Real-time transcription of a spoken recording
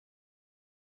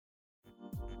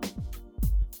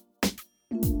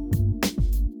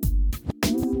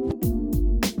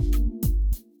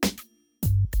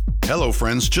Hello,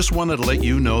 friends. Just wanted to let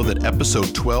you know that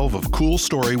episode 12 of Cool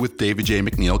Story with David J.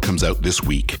 MacNeil comes out this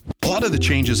week. A lot of the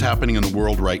changes happening in the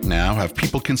world right now have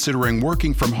people considering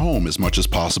working from home as much as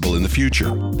possible in the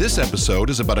future. This episode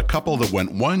is about a couple that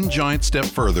went one giant step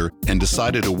further and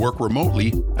decided to work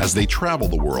remotely as they travel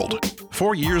the world.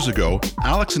 4 years ago,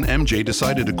 Alex and MJ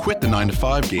decided to quit the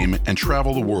 9-to-5 game and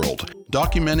travel the world,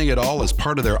 documenting it all as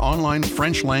part of their online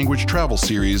French language travel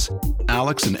series,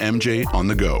 Alex and MJ on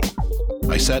the Go.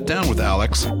 I sat down with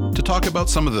Alex to talk about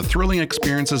some of the thrilling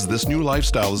experiences this new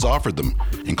lifestyle has offered them,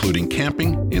 including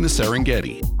camping in the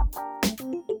Serengeti.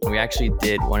 We actually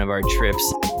did one of our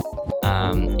trips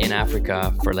in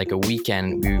Africa for like a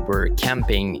weekend. We were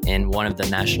camping in one of the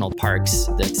national parks,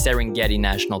 the Serengeti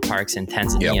National Parks in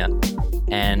Tanzania. Yep.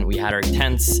 And we had our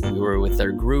tents, we were with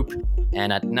our group,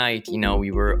 and at night,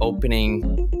 we were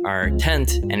opening our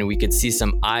tent and we could see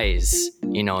some eyes,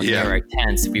 near our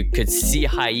tents. We could see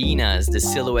hyenas, the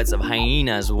silhouettes of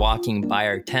hyenas walking by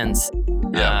our tents.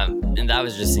 Yeah. And that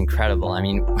was just incredible. I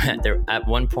mean, at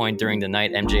one point during the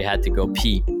night, MJ had to go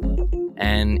pee.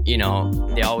 And,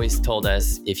 they always told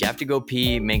us, if you have to go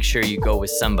pee, make sure you go with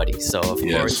somebody. So, of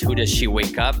course, who does she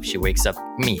wake up? She wakes up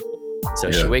me.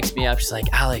 So she wakes me up. She's like,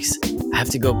 Alex, I have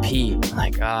to go pee. I'm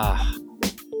like, are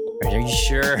you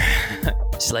sure?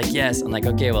 She's like, yes. I'm like,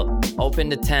 okay, well, open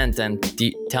the tent and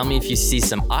tell me if you see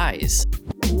some eyes.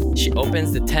 She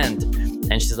opens the tent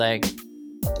and she's like,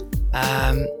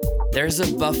 there's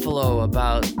a buffalo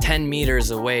about 10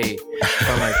 meters away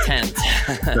from our tent.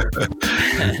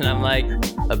 And I'm like,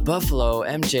 a buffalo,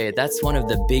 MJ, that's one of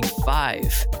the big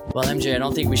five. Well, MJ, I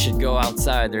don't think we should go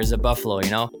outside. There's a buffalo,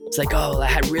 It's like,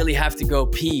 I really have to go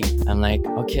pee. I'm like,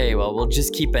 okay, well, we'll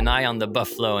just keep an eye on the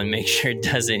buffalo and make sure it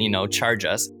doesn't, charge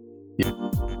us.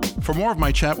 For more of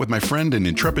my chat with my friend and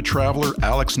intrepid traveler,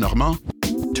 Alex Normand,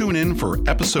 tune in for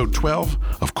episode 12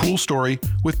 of Cool Story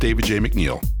with David J.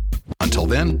 MacNeil. Until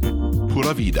then,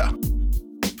 pura vida.